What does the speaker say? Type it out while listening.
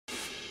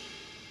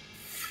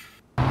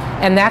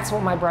And that's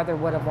what my brother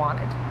would have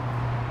wanted.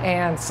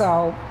 And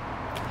so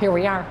here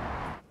we are.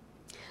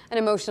 An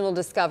emotional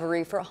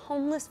discovery for a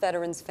homeless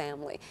veteran's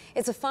family.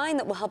 It's a find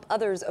that will help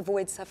others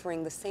avoid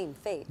suffering the same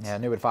fate. Yeah,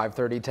 new at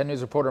 5:30, 10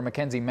 News reporter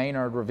Mackenzie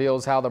Maynard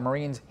reveals how the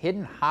Marine's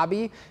hidden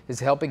hobby is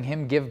helping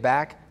him give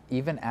back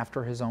even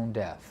after his own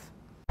death.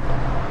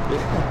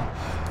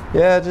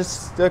 Yeah,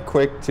 just a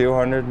quick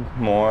 200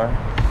 more.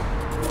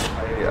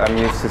 I'm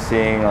used to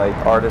seeing like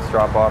artists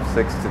drop off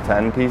 6 to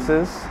 10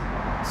 pieces.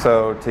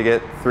 So to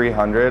get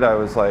 300, I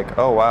was like,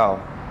 oh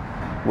wow,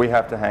 we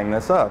have to hang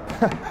this up.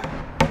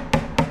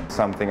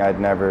 Something I'd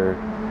never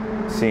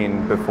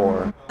seen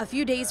before. A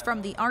few days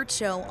from the art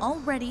show,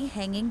 already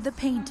hanging the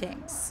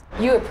paintings.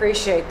 You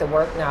appreciate the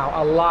work now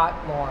a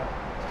lot more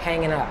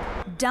hanging up.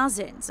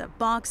 Dozens of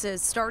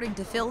boxes starting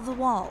to fill the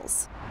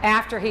walls.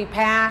 After he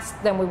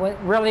passed, then we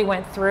really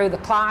went through the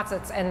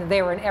closets, and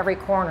they were in every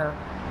corner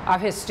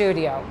of his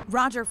studio.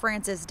 Roger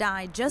Francis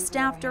died just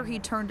after he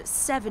turned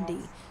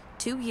 70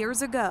 2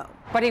 years ago.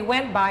 But he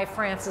went by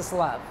Francis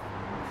Love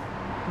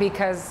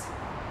because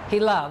he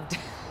loved.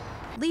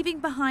 Leaving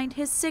behind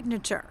his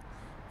signature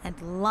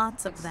and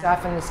lots of them.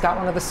 Stuff, and he's got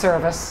one of the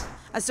service.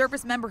 A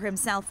service member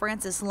himself,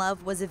 Francis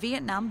Love was a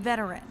Vietnam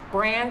veteran.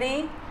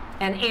 Brandy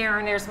and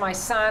Aaron, there's my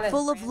son.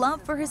 Full of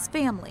love for his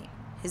family,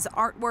 his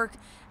artwork,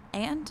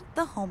 and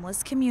the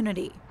homeless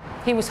community.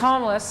 He was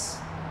homeless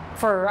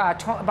for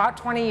about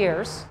 20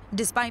 years.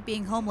 Despite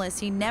being homeless,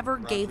 he never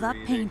gave up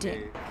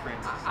painting.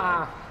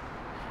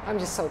 I'm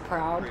just so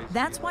proud.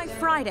 That's why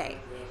Friday,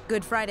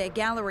 Good Friday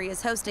Gallery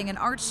is hosting an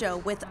art show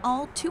with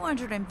all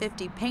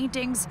 250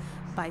 paintings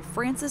by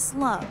Francis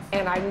Love.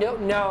 And I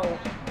know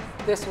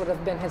this would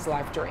have been his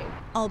life dream.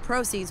 All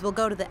proceeds will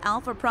go to the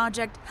Alpha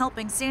Project,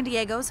 helping San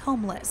Diego's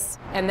homeless.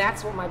 And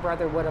that's what my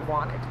brother would have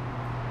wanted.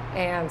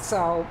 And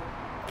so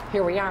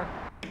here we are.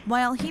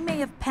 While he may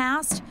have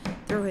passed,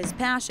 through his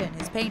passion,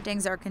 his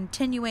paintings are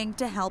continuing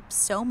to help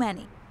so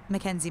many.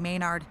 Mackenzie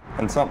Maynard.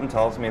 And something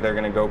tells me they're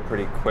going to go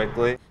pretty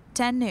quickly.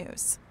 10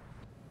 News.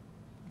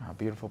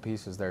 Beautiful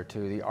pieces there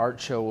too. The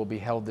art show will be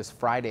held this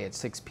Friday at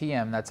 6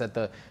 p.m. That's at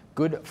the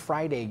Good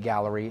Friday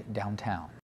Gallery downtown.